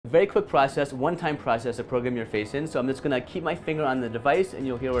very quick process, one-time process to program your face in. So I'm just going to keep my finger on the device and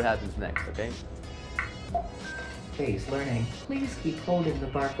you'll hear what happens next, okay? Face learning. Please keep holding the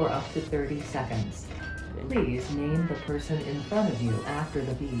bar for up to 30 seconds. Please name the person in front of you after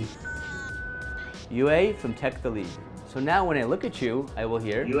the beep. UA from TechTheLead. So now when I look at you, I will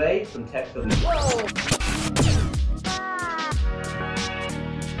hear UA from TechTheLead. Whoa!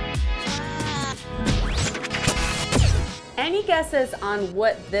 Any guesses on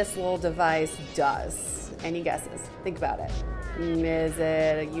what this little device does? Any guesses? Think about it. Is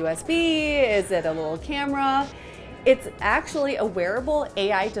it a USB? Is it a little camera? It's actually a wearable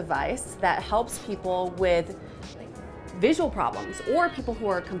AI device that helps people with visual problems or people who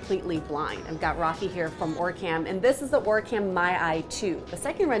are completely blind. I've got Rocky here from OrCam, and this is the OrCam MyEye 2, the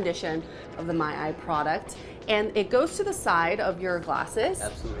second rendition of the MyEye product. And it goes to the side of your glasses.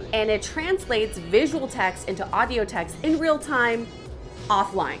 Absolutely. And it translates visual text into audio text in real time,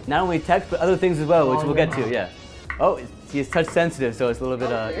 offline. Not only text, but other things as well, which we'll get to, yeah. Oh, see, it's touch sensitive, so it's a little bit,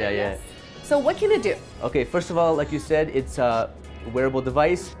 yeah. So what can it do? Okay, first of all, like you said, it's a wearable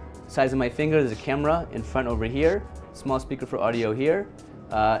device, size of my finger. There's a camera in front over here, small speaker for audio here,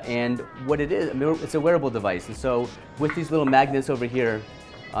 and what it is, it's a wearable device. And so with these little magnets over here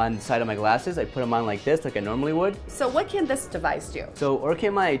on the side of my glasses, I put them on like this, like I normally would. So what can this device do? So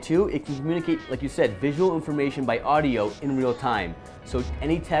OrCam MyEye 2, it can communicate, like you said, visual information by audio in real time. So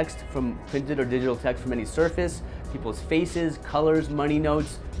any text from printed or digital text from any surface, people's faces, colors, money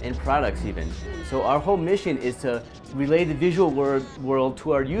notes, and products even. So our whole mission is to relay the visual world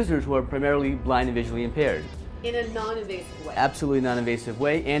to our users who are primarily blind and visually impaired. In a non-invasive way. Absolutely non-invasive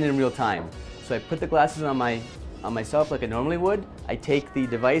way and in real time. So I put the glasses on myself like I normally would. I take the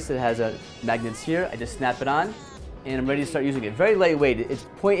device that has magnets here, I just snap it on, and I'm ready to start using it. Very lightweight. It's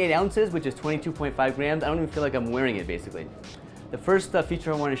 0.8 ounces, which is 22.5 grams. I don't even feel like I'm wearing it, basically. The first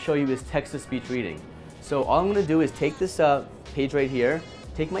feature I want to show you is text-to-speech reading. So all I'm going to do is take this page right here,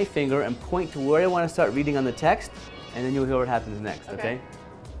 take my finger and point to where I want to start reading on the text, and then you'll hear what happens next, okay?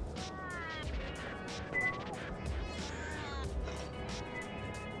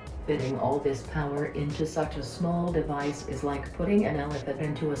 Fitting all this power into such a small device is like putting an elephant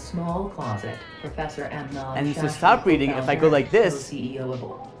into a small closet. Professor Amnon. And to stop reading, if I go like this,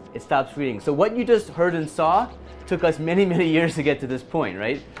 it stops reading. So what you just heard and saw took us many, many years to get to this point,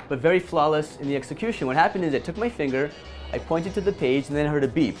 right? But very flawless in the execution. What happened is I took my finger, I pointed to the page, and then I heard a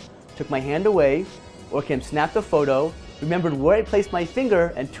beep. Took my hand away, OrCam snapped a photo, remembered where I placed my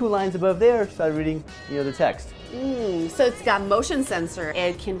finger, and 2 lines above there started reading, the text. So it's got motion sensor.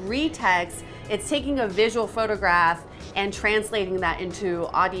 It can read text. It's taking a visual photograph and translating that into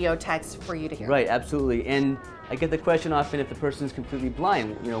audio text for you to hear. Right, absolutely. And I get the question often, if the person is completely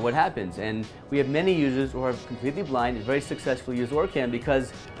blind, what happens? And we have many users who are completely blind and very successfully use OrCam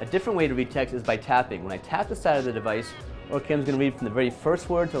because a different way to read text is by tapping. When I tap the side of the device, OrCam is going to read from the very first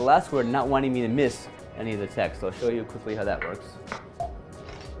word to the last word, not wanting me to miss any of the text. So I'll show you quickly how that works.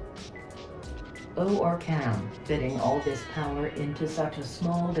 OrCam. Fitting all this power into such a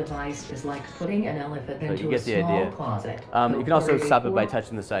small device is like putting an elephant into a small closet. You can also stop it by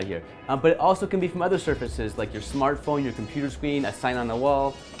touching the side here. But it also can be from other surfaces like your smartphone, your computer screen, a sign on the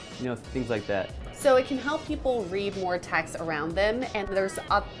wall, things like that. So it can help people read more text around them, and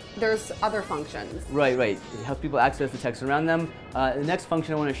there's other functions. Right. It helps people access the text around them. The next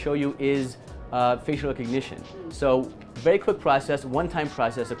function I want to show you is facial recognition. So very quick process, one-time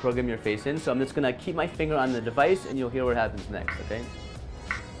process to program your face in. So I'm just going to keep my finger on the device and you'll hear what happens next, okay?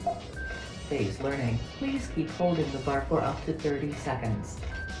 Face learning. Please keep holding the bar for up to 30 seconds.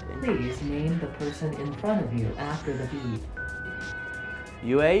 Please name the person in front of you after the beep.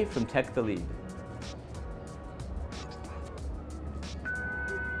 UA from TechTheLead.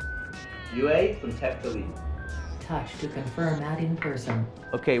 UA from TechTheLead. Touch to confirm that in person.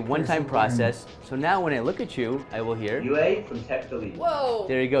 Okay, one-time process. So now when I look at you, I will hear UA from TechTheLead. Whoa!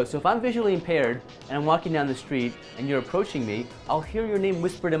 There you go. So if I'm visually impaired and I'm walking down the street and you're approaching me, I'll hear your name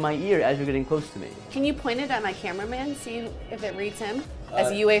whispered in my ear as you're getting close to me. Can you point it at my cameraman, see if it reads him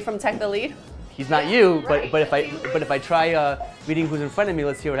as UA from TechTheLead? He's not you, but if I try reading who's in front of me,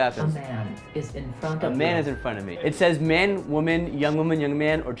 let's see what happens. A man is in front of me. A man is in front of me. It says man, woman, young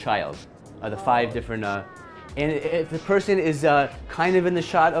man, or child. Are the 5 different. And if the person is kind of in the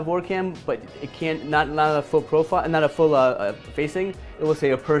shot of OrCam, but it can't, not a full profile, not a full facing, it will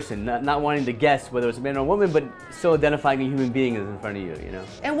say a person, not wanting to guess whether it's a man or a woman, but still identifying a human being is in front of you, you know.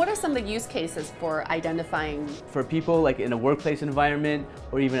 And what are some of the use cases for identifying? For people like in a workplace environment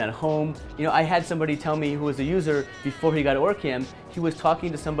or even at home, you know, I had somebody tell me who was a user before he got OrCam, he was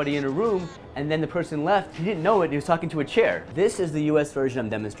talking to somebody in a room and then the person left, he didn't know it, he was talking to a chair. This is the US version I'm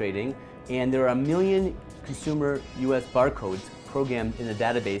demonstrating, and there are 1 million consumer US barcodes programmed in a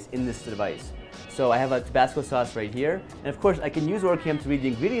database in this device. So I have a Tabasco sauce right here, and of course I can use OrCam to read the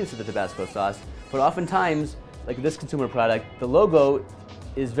ingredients of the Tabasco sauce, but oftentimes, like this consumer product, the logo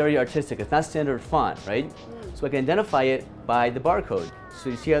is very artistic. It's not standard font, right? So I can identify it by the barcode. So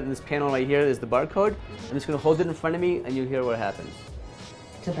you see how this panel right here is the barcode? I'm just gonna hold it in front of me and you'll hear what happens.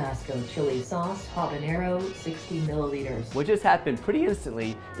 Tabasco chili sauce, habanero, 60 milliliters. What just happened pretty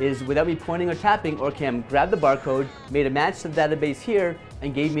instantly is, without me pointing or tapping, OrCam grabbed the barcode, made a match to the database here,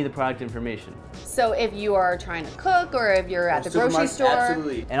 and gave me the product information. So if you are trying to cook, or if you're at the grocery store.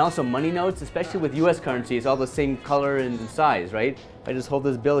 Absolutely. And also money notes, especially with US currency, it's all the same color and size, right? If I just hold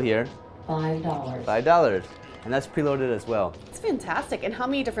this bill here. $5. $5. And that's preloaded as well. It's fantastic. And how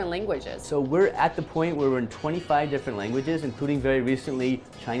many different languages? So we're at the point where we're in 25 different languages, including very recently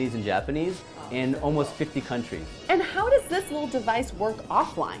Chinese and Japanese, in almost 50 countries. And how does this little device work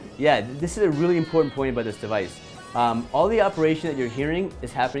offline? Yeah, this is a really important point about this device. All the operation that you're hearing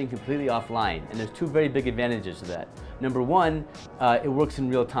is happening completely offline, and there's two very big advantages to that. Number one, it works in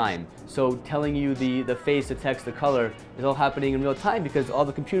real time. So telling you the face, the text, the color is all happening in real time because all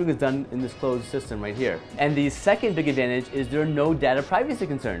the computing is done in this closed system right here. And the second big advantage is there are no data privacy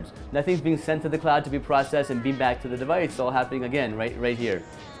concerns. Nothing's being sent to the cloud to be processed and beamed back to the device. It's all happening again right here.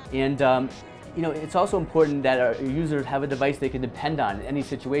 And you know, it's also important that our users have a device they can depend on in any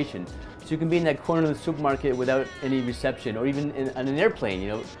situation. So you can be in that corner of the supermarket without any reception, or even on an airplane, you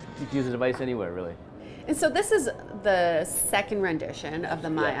know, you can use a device anywhere, really. And so this is the second rendition of the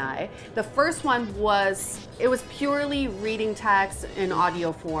MyEye. The first one was, it was purely reading text in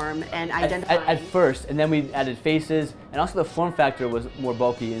audio form and identifying. At first, and then we added faces, and also the form factor was more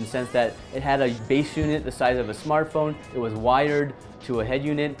bulky in the sense that it had a base unit the size of a smartphone. It was wired to a head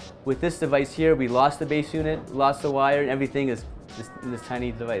unit. With this device here, we lost the base unit, lost the wire, and everything is just in this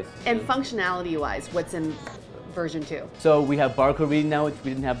tiny device. And functionality-wise, what's in version 2? So we have barcode reading now, which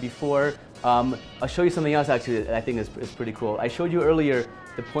we didn't have before. I'll show you something else actually that I think is pretty cool. I showed you earlier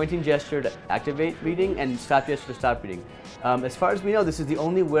the pointing gesture to activate reading and stop gesture to stop reading. As far as we know, this is the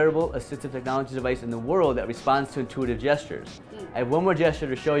only wearable assistive technology device in the world that responds to intuitive gestures. I have one more gesture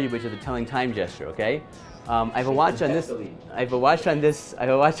to show you, which is the telling time gesture, okay? I have a watch on this. I have a watch on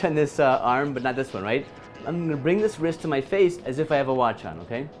this arm, but not this one, right? I'm going to bring this wrist to my face as if I have a watch on,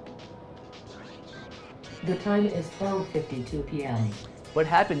 okay? The time is 12:52 p.m. What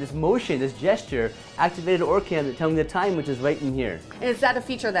happened, this motion, this gesture, activated OrCam to tell me the time, which is right in here. And is that a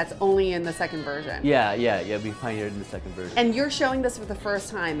feature that's only in the second version? Yeah, we pioneered in the second version. And you're showing this for the first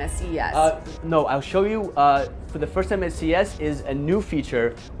time at CES? No, I'll show you for the first time at CES is a new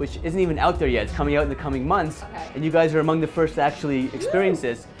feature, which isn't even out there yet. It's coming out in the coming months, and you guys are among the first to actually experience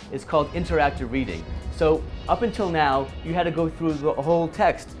this. It's called interactive reading. So up until now, you had to go through the whole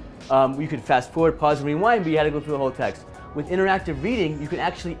text. You could fast forward, pause, and rewind, but you had to go through the whole text. With interactive reading, you can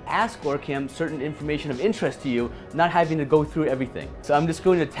actually ask OrCam certain information of interest to you, not having to go through everything. So I'm just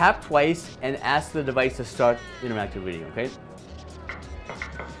going to tap twice and ask the device to start interactive reading, okay?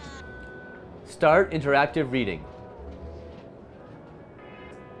 Start interactive reading.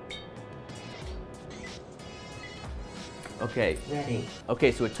 Okay. Ready.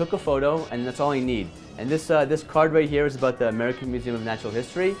 Okay, so it took a photo, and that's all I need. And this card right here is about the American Museum of Natural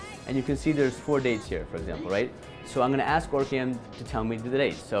History, and you can see there's 4 dates here, for example, right? So I'm going to ask OrCam to tell me the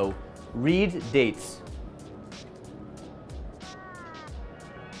dates. So read dates.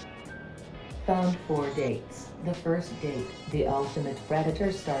 Found 4 dates. The first date, The Ultimate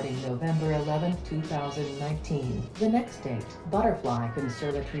Predator, starting November 11, 2019. The next date, Butterfly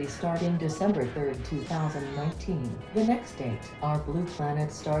Conservatory, starting December 3, 2019. The next date, Our Blue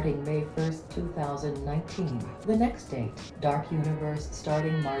Planet, starting May 1, 2019. The next date, Dark Universe,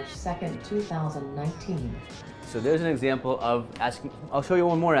 starting March 2, 2019. So there's an example of asking. I'll show you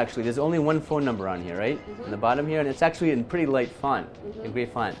one more actually. There's only one phone number on here, right? On the bottom here, and it's actually in pretty light font, in gray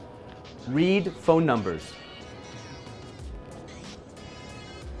font. Read phone numbers.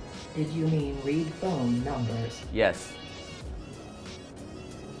 Did you mean read phone numbers? Yes.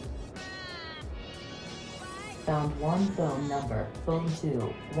 Found one phone number. Phone 2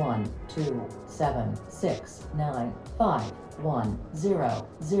 1 2 7 6 9 5 1 0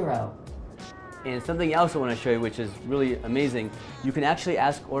 0. And something else I want to show you, which is really amazing, you can actually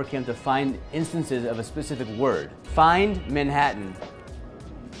ask OrCam to find instances of a specific word. Find Manhattan.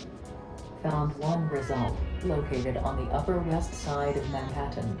 found one result, located on the Upper West Side of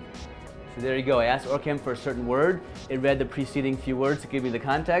Manhattan. So there you go. I asked OrCam for a certain word. It read the preceding few words to give me the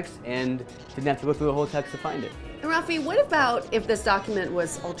context and didn't have to go through the whole text to find it. And Rafi, what about if this document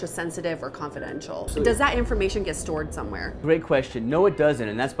was ultra sensitive or confidential? Does that information get stored somewhere? Great question. No, it doesn't,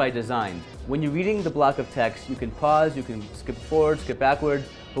 and that's by design. When you're reading the block of text, you can pause, you can skip forward, skip backward,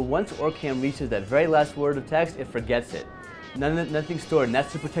 but once OrCam reaches that very last word of text, it forgets it. Nothing's stored, and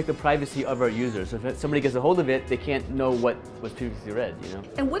that's to protect the privacy of our users. So if somebody gets a hold of it, they can't know what was previously read, you know?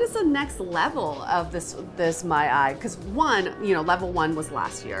 And what is the next level of this MyEye? Because level 1 was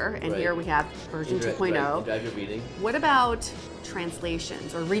last year, and here we have version 2.0. Interactive reading. What about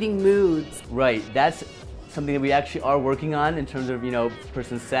translations or reading moods? Right, that's something that we actually are working on in terms of,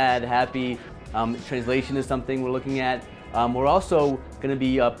 person's sad, happy. Translation is something we're looking at. We're also going to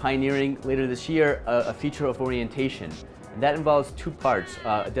be pioneering later this year a feature of orientation. And that involves two parts,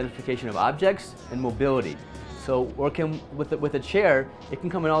 identification of objects and mobility. So OrCam, with a chair, it can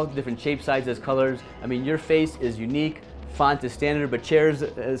come in all different shapes, sizes, colors. I mean, your face is unique, font is standard, but chairs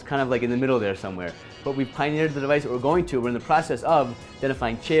is kind of like in the middle there somewhere. But we've pioneered the device that we're in the process of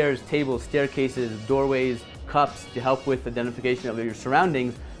identifying chairs, tables, staircases, doorways, cups to help with identification of your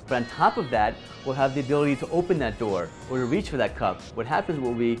surroundings. But on top of that, we'll have the ability to open that door or to reach for that cup. What happens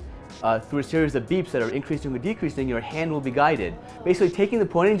will be, through a series of beeps that are increasing or decreasing, your hand will be guided. Basically taking the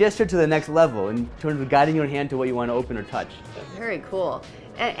pointing gesture to the next level in terms of guiding your hand to what you want to open or touch. Very cool.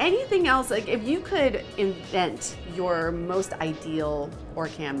 Anything else, like if you could invent your most ideal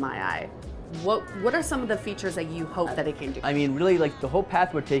OrCam MyEye, what are some of the features that you hope that it can do? I mean, really, like the whole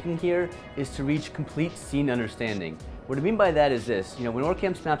path we're taking here is to reach complete scene understanding. What I mean by that is this, when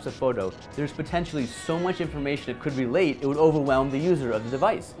OrCam snaps a photo, there's potentially so much information it could relate, it would overwhelm the user of the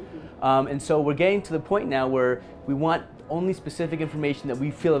device. And so we're getting to the point now where we want only specific information that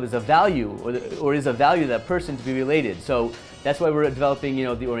we feel is of value or is of value to that person to be related. So that's why we're developing,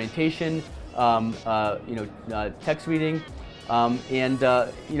 the orientation, text reading, in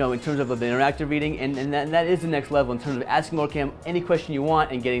terms of the interactive reading, and that is the next level in terms of asking OrCam any question you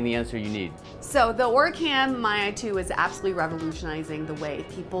want and getting the answer you need. So the OrCam MyEye 2 is absolutely revolutionizing the way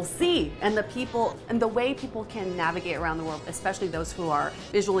people see and the way people can navigate around the world, especially those who are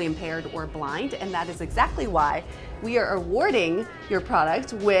visually impaired or blind, and that is exactly why we are awarding your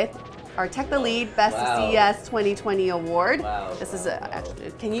product with our TechTheLead Best CES 2020 award. Wow. This is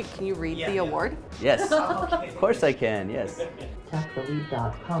can you read the award? Yes, of course I can, yes.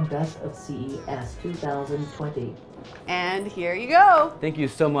 TechTheLead.com Best of CES 2020. And here you go. Thank you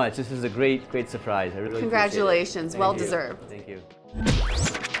so much. This is a great surprise. I really Congratulations, appreciate it. well deserved. Thank you.